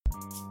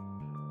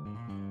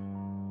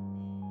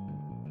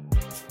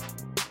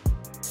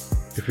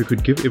If we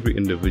could give every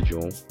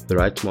individual the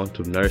right amount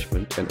of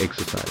nourishment and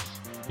exercise,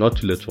 not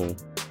too little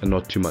and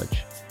not too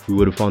much, we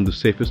would have found the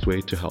safest way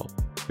to health.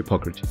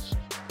 Hippocrates.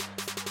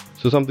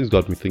 So something's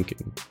got me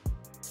thinking.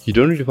 You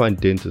don't really find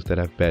dentists that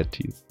have bad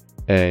teeth,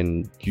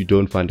 and you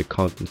don't find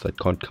accountants that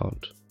can't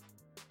count.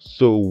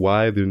 So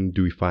why then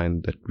do we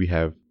find that we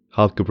have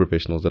healthcare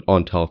professionals that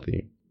aren't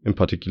healthy, in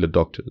particular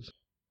doctors?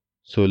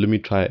 So let me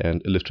try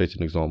and illustrate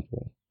an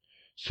example.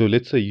 So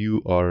let's say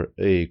you are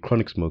a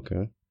chronic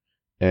smoker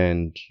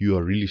and you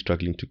are really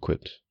struggling to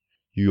quit.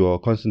 You are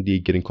constantly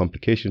getting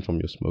complications from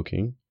your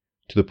smoking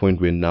to the point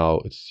where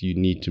now you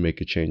need to make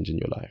a change in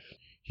your life.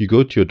 You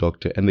go to your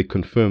doctor and they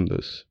confirm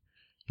this.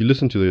 You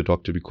listen to your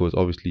doctor because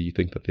obviously you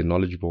think that they're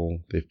knowledgeable,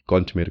 they've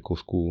gone to medical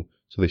school,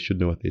 so they should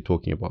know what they're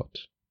talking about.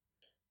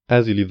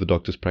 As you leave the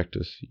doctor's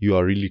practice, you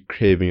are really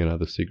craving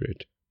another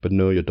cigarette, but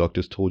no, your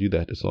doctor's told you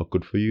that it's not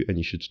good for you and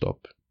you should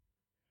stop.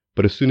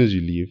 But as soon as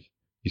you leave,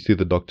 you see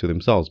the doctor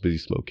themselves busy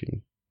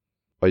smoking.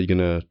 Are you going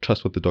to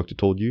trust what the doctor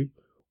told you,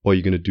 or are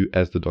you going to do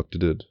as the doctor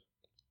did?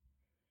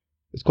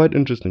 It's quite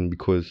interesting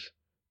because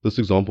this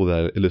example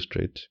that I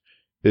illustrate,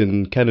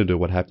 in Canada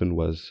what happened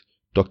was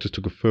doctors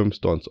took a firm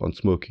stance on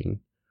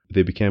smoking.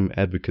 They became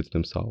advocates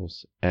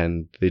themselves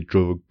and they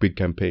drove a big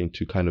campaign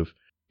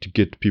to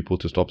get people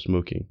to stop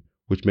smoking,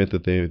 which meant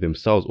that they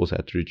themselves also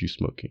had to reduce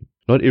smoking.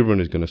 Not everyone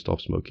is going to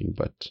stop smoking,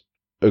 but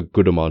a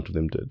good amount of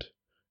them did.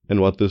 And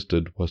what this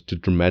did was to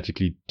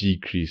dramatically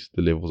decrease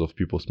the levels of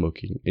people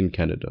smoking in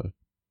Canada.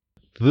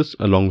 This,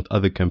 along with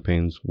other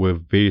campaigns, were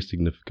very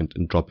significant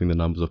in dropping the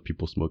numbers of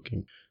people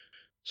smoking.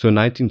 So in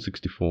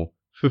 1964,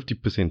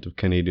 50% of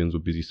Canadians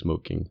were busy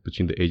smoking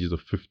between the ages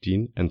of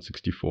 15 and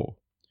 64.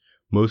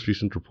 Most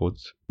recent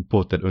reports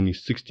report that only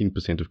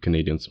 16% of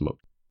Canadians smoke,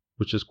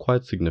 which is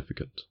quite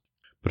significant.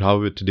 But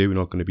however, today we're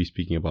not going to be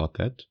speaking about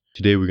that.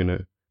 Today we're going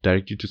to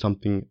direct you to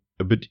something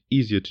a bit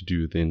easier to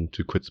do than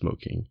to quit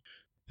smoking,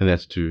 and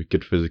that's to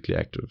get physically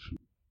active.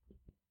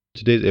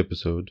 Today's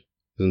episode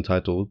is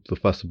entitled The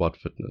Fuss About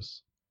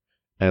Fitness,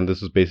 and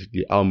this is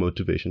basically our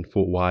motivation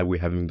for why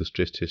we're having the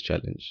stress test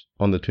challenge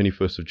on the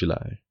 21st of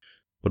July,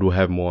 but we'll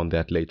have more on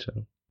that later.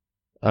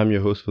 I'm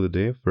your host for the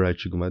day, Farai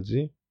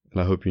Chugumadzi,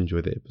 and I hope you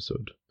enjoy the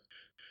episode.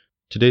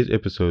 Today's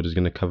episode is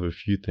going to cover a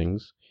few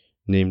things,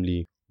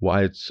 namely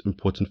why it's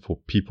important for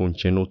people in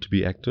general to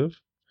be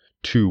active,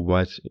 2,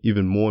 why it's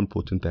even more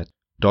important that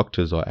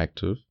doctors are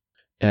active,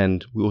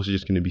 and we're also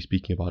just going to be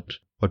speaking about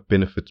what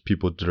benefits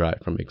people derive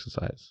from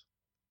exercise.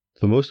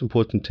 The most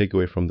important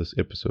takeaway from this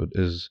episode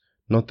is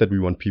not that we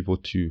want people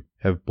to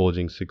have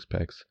bulging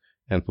six-packs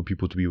and for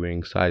people to be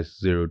wearing size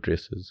 0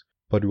 dresses,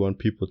 but we want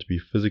people to be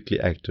physically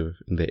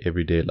active in their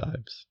everyday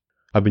lives.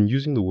 I've been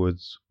using the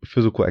words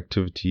physical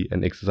activity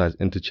and exercise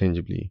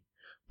interchangeably,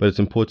 but it's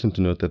important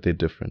to note that they're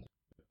different.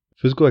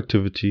 Physical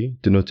activity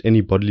denotes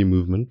any bodily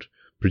movement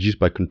produced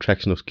by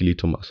contraction of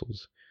skeletal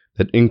muscles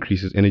that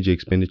increases energy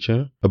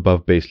expenditure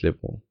above base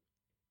level.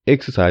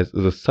 Exercise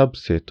is a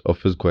subset of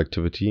physical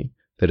activity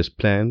that is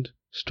planned,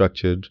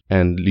 structured,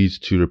 and leads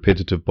to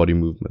repetitive body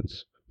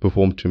movements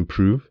performed to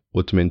improve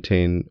or to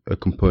maintain a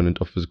component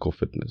of physical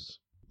fitness.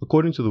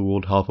 According to the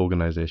World Health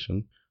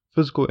Organization,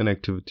 physical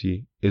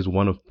inactivity is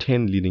one of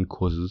 10 leading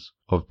causes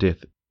of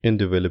death in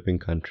developing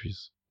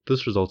countries.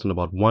 This results in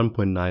about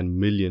 1.9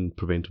 million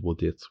preventable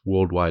deaths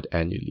worldwide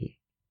annually.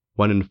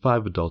 1 in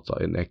 5 adults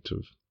are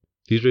inactive.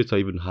 These rates are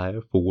even higher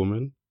for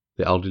women,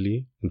 the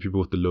elderly, and people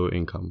with the lower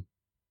income.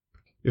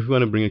 If we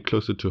want to bring it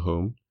closer to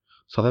home,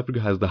 South Africa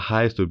has the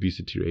highest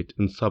obesity rate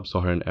in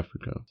sub-Saharan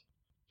Africa.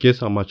 Guess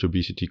how much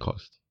obesity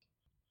costs?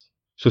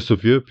 So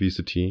severe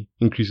obesity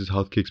increases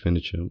healthcare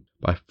expenditure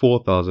by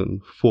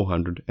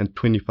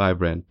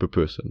 4,425 Rand per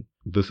person.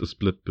 This is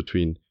split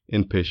between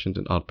inpatient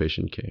and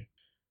outpatient care.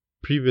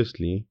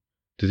 Previously,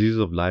 diseases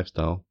of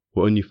lifestyle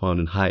were only found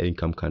in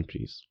high-income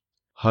countries.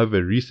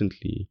 However,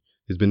 recently,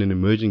 there's been an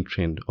emerging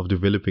trend of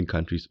developing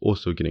countries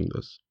also getting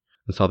this,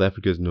 and South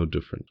Africa is no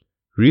different.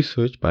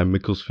 Research by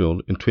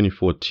Macclesfield in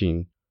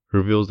 2014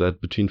 reveals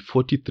that between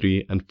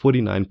 43 and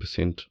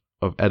 49%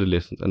 of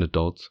adolescents and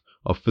adults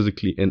are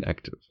physically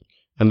inactive,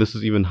 and this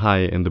is even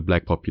higher in the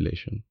black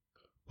population.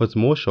 What's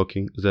more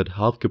shocking is that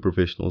healthcare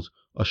professionals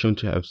are shown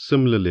to have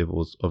similar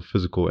levels of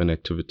physical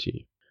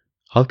inactivity.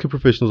 Healthcare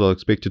professionals are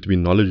expected to be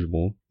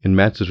knowledgeable in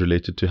matters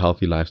related to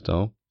healthy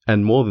lifestyle,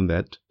 and more than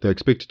that, they're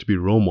expected to be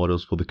role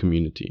models for the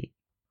community.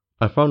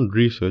 I found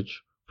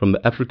research from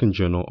the African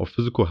Journal of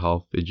Physical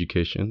Health,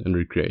 Education and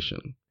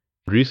Recreation.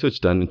 Research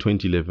done in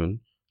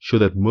 2011 showed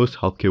that most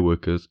healthcare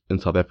workers in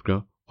South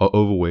Africa are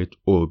overweight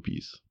or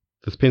obese.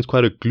 This paints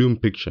quite a gloom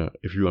picture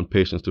if you want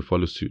patients to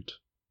follow suit.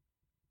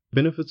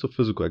 Benefits of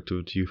physical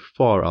activity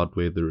far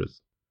outweigh the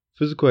risks.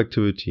 Physical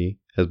activity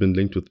has been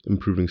linked with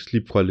improving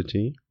sleep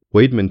quality,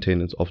 weight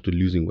maintenance after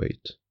losing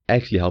weight,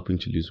 actually helping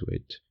to lose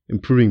weight,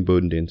 improving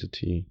bone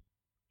density,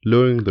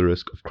 lowering the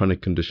risk of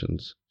chronic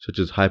conditions such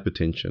as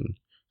hypertension,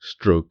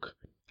 stroke,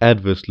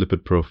 adverse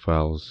lipid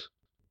profiles.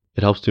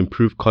 It helps to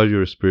improve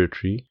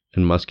cardiorespiratory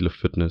and muscular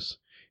fitness.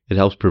 It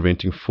helps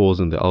preventing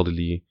falls in the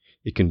elderly.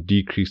 It can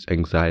decrease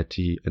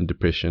anxiety and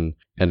depression,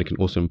 and it can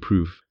also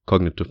improve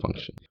cognitive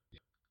function.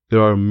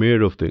 There are a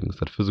myriad of things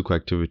that physical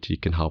activity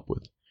can help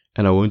with,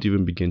 and I won't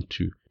even begin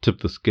to tip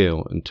the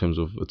scale in terms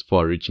of its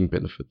far-reaching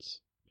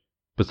benefits.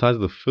 Besides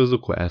the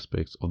physical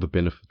aspects of the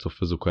benefits of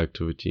physical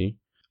activity,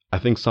 I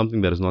think something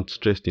that is not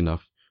stressed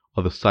enough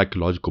are the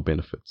psychological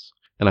benefits,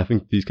 and I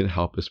think these can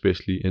help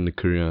especially in a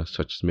career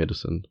such as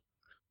medicine.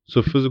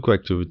 So physical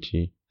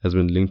activity has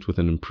been linked with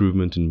an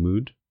improvement in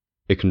mood,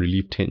 it can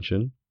relieve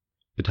tension,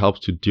 it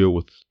helps to deal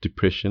with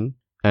depression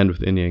and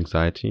with any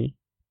anxiety.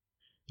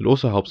 It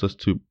also helps us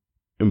to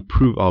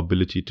improve our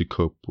ability to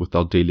cope with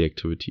our daily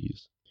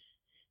activities.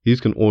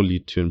 These can all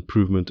lead to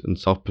improvement in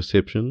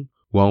self-perception,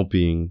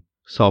 well-being,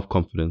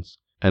 self-confidence,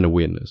 and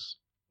awareness.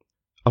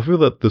 I feel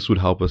that this would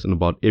help us in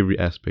about every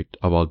aspect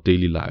of our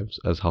daily lives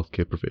as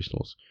healthcare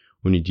professionals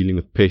when you're dealing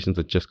with patients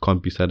that just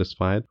can't be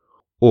satisfied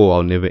or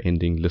our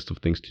never-ending list of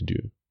things to do.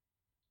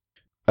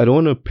 I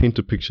don't want to paint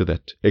a picture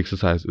that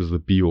exercise is the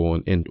be-all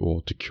and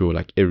end-all to cure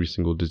like every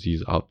single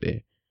disease out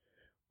there,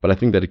 but I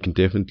think that it can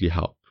definitely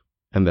help,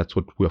 and that's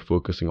what we're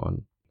focusing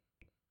on.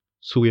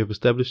 So we have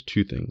established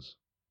two things.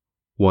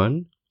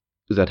 One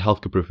is that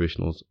healthcare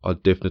professionals are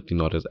definitely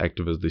not as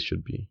active as they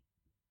should be.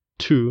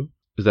 Two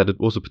is that it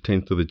also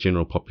pertains to the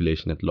general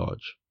population at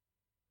large.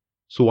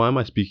 So why am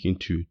I speaking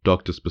to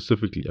doctors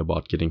specifically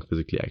about getting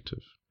physically active?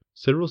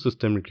 Several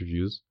systemic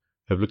reviews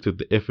have looked at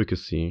the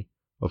efficacy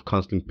of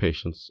counseling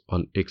patients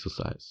on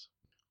exercise.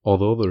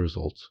 Although the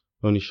results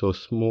only show a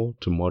small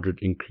to moderate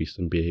increase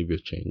in behavior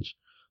change,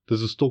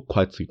 this is still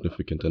quite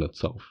significant in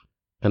itself.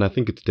 And I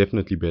think it's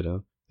definitely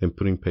better than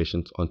putting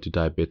patients onto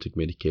diabetic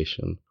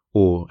medication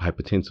or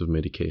hypertensive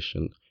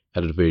medication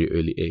at a very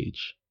early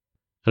age.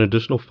 An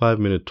additional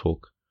 5-minute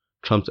talk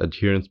trumps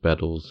adherence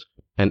battles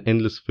and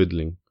endless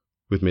fiddling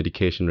with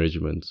medication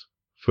regimens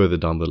further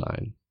down the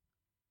line.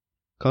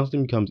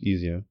 Counseling becomes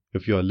easier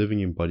if you are a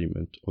living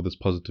embodiment of this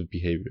positive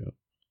behavior.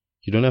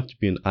 You don't have to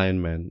be an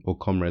Ironman or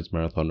Comrades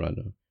marathon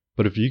runner,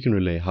 but if you can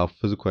relay how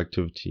physical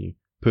activity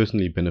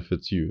personally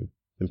benefits you,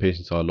 then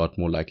patients are a lot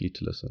more likely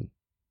to listen.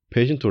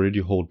 Patients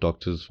already hold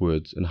doctors'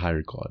 words in high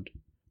regard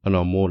and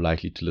are more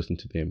likely to listen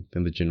to them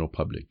than the general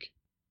public.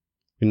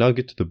 We now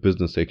get to the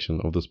business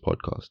section of this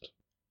podcast.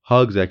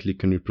 How exactly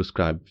can we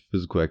prescribe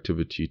physical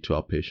activity to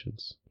our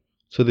patients?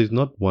 So there's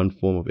not one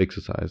form of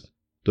exercise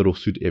that will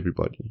suit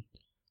everybody,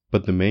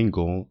 but the main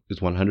goal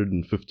is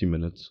 150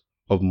 minutes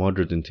of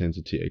moderate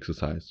intensity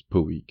exercise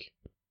per week,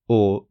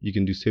 or you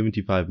can do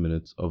 75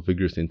 minutes of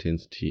vigorous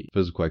intensity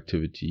physical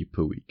activity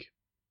per week.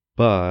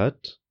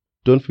 But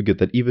don't forget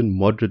that even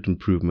moderate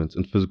improvements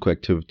in physical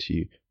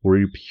activity will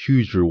reap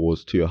huge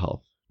rewards to your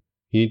health.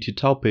 You need to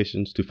tell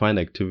patients to find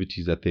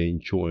activities that they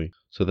enjoy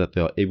so that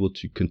they are able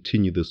to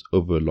continue this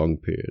over a long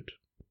period.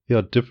 There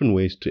are different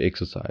ways to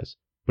exercise,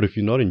 but if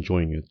you're not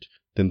enjoying it,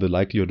 then the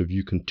likelihood of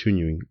you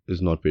continuing is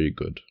not very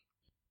good.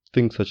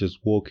 Things such as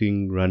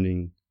walking,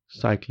 running,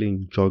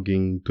 cycling,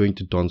 jogging, going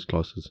to dance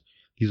classes,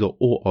 these are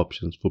all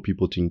options for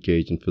people to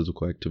engage in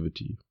physical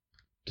activity.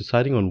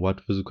 Deciding on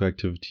what physical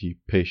activity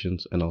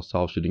patients and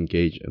ourselves should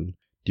engage in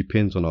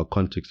depends on our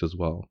context as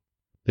well.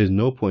 There's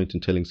no point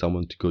in telling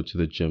someone to go to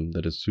the gym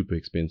that is super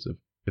expensive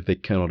if they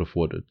cannot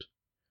afford it.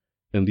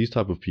 And these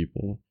type of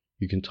people,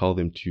 you can tell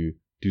them to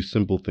do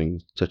simple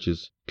things such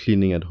as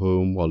cleaning at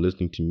home while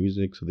listening to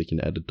music so they can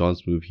add a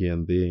dance move here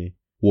and there,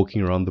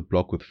 walking around the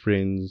block with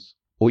friends,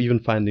 or even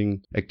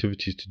finding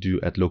activities to do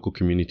at local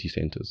community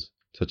centers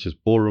such as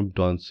ballroom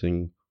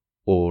dancing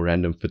or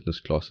random fitness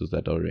classes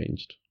that are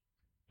arranged.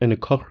 In a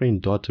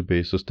Cochrane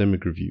database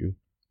systemic review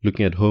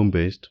looking at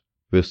home-based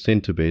versus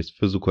center-based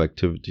physical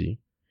activity,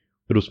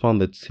 it was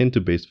found that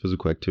center-based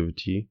physical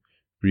activity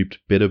reaped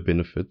better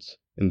benefits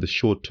in the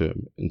short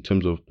term in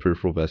terms of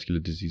peripheral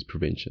vascular disease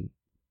prevention.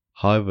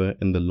 However,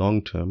 in the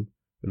long term,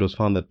 it was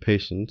found that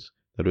patients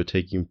that were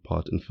taking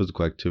part in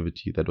physical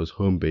activity that was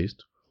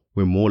home-based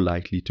were more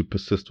likely to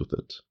persist with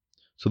it.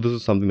 So this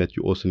is something that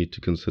you also need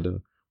to consider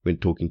when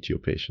talking to your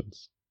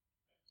patients.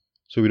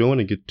 So we don't want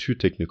to get too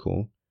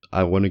technical.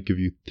 I want to give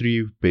you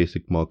 3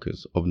 basic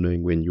markers of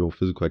knowing when your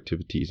physical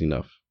activity is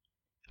enough.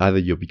 Either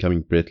you're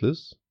becoming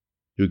breathless,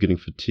 you're getting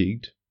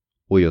fatigued,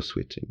 or you're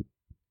sweating.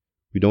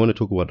 We don't want to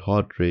talk about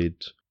heart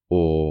rate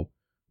or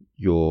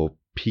your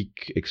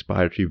peak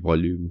expiratory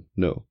volume.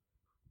 No.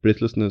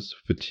 Breathlessness,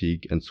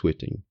 fatigue, and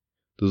sweating.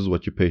 This is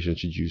what your patient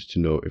should use to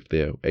know if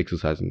they're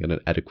exercising at an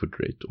adequate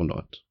rate or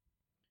not.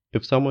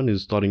 If someone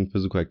is starting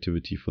physical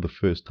activity for the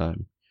first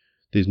time,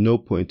 there's no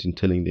point in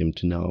telling them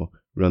to now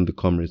run the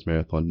Comrades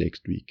Marathon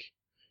next week.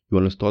 You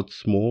want to start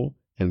small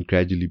and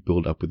gradually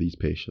build up with these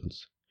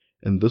patients.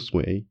 And this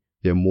way,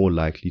 they're more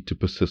likely to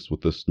persist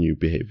with this new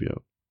behavior.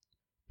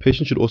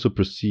 Patients should also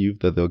perceive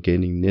that they're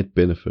gaining net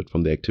benefit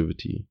from the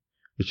activity.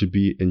 It should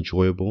be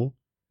enjoyable,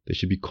 they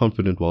should be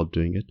confident while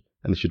doing it,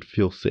 and they should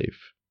feel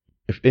safe.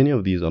 If any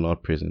of these are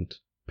not present,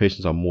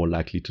 patients are more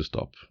likely to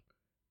stop.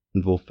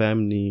 Involve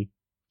family,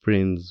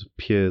 friends,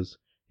 peers,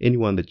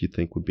 anyone that you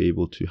think would be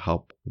able to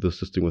help with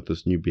assisting with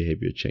this new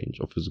behavior change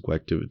of physical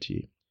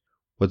activity.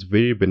 What's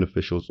very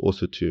beneficial is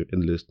also to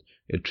enlist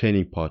a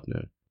training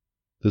partner.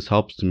 This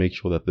helps to make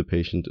sure that the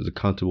patient is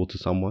accountable to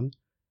someone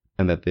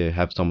and that they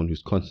have someone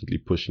who's constantly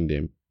pushing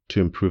them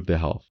to improve their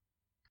health.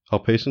 Our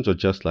patients are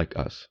just like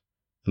us,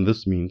 and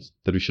this means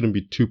that we shouldn't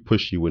be too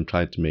pushy when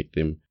trying to make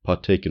them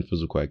partake in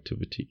physical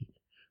activity.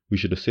 We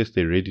should assess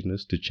their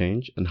readiness to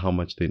change and how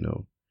much they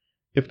know.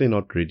 If they're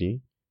not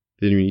ready,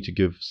 then we need to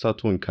give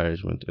subtle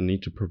encouragement and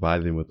need to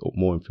provide them with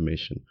more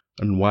information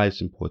on why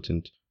it's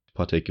important to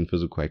partake in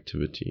physical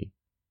activity.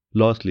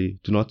 Lastly,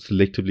 do not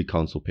selectively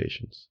counsel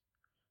patients.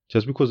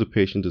 Just because a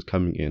patient is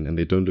coming in and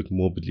they don't look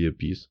morbidly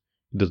obese,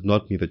 it does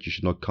not mean that you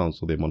should not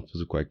counsel them on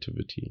physical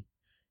activity.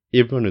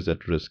 Everyone is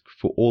at risk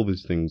for all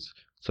these things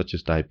such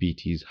as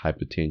diabetes,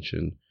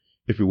 hypertension.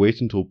 If we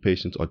wait until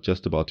patients are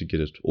just about to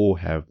get it or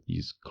have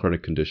these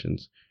chronic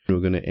conditions, we're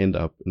going to end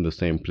up in the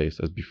same place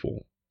as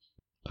before.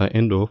 I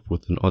end off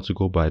with an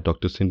article by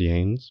Dr. Cindy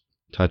Haynes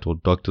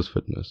titled Doctor's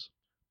Fitness.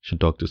 Should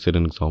doctors set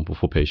an example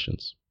for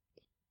patients?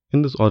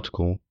 In this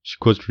article, she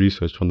quotes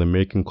research from the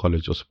American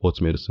College of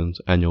Sports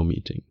Medicine's annual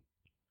meeting.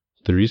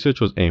 The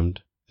research was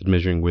aimed at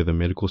measuring whether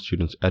medical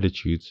students'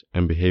 attitudes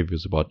and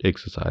behaviors about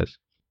exercise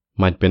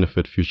might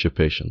benefit future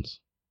patients.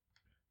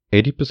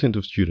 80%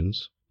 of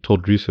students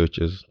told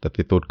researchers that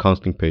they thought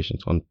counseling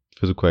patients on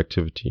physical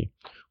activity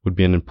would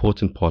be an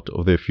important part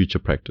of their future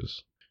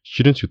practice.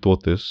 Students who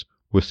thought this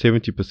were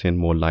 70%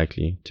 more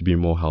likely to be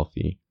more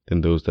healthy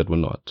than those that were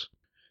not.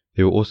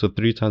 They were also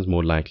 3 times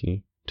more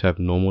likely to have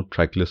normal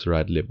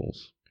triglyceride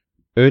levels.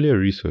 Earlier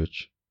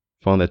research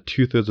found that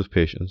 2/3 of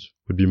patients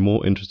would be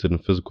more interested in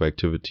physical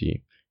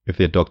activity if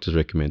their doctors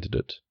recommended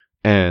it,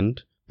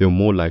 and they were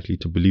more likely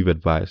to believe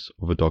advice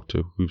of a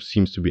doctor who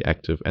seems to be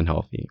active and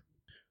healthy.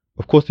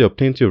 Of course, there are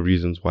plenty of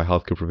reasons why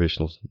healthcare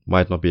professionals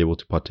might not be able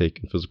to partake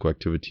in physical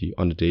activity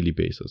on a daily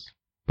basis,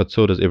 but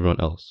so does everyone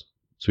else.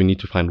 So we need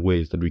to find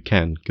ways that we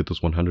can get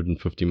those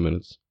 150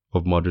 minutes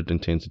of moderate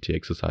intensity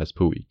exercise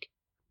per week.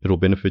 It will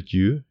benefit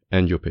you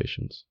and your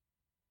patients.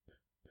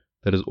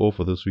 That is all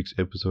for this week's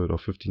episode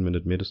of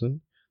 15-Minute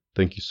Medicine.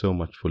 Thank you so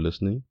much for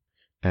listening,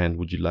 and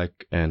would you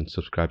like and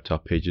subscribe to our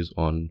pages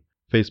on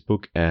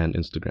Facebook and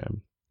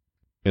Instagram.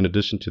 In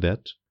addition to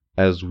that,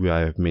 as I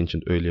have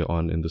mentioned earlier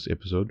on in this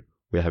episode,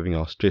 we're having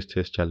our stress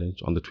test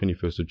challenge on the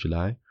 21st of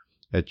July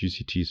at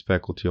UCT's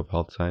Faculty of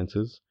Health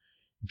Sciences.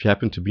 If you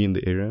happen to be in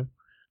the area,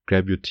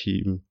 grab your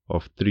team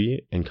of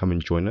 3 and come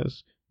and join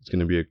us. It's going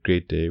to be a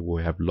great day.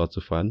 We'll have lots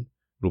of fun.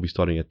 It'll be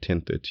starting at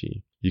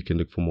 10:30. You can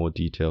look for more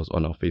details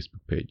on our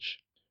Facebook page.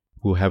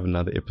 We'll have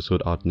another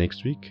episode out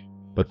next week,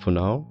 but for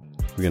now,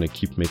 we're going to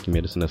keep making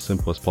medicine as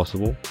simple as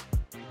possible,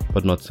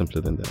 but not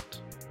simpler than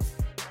that.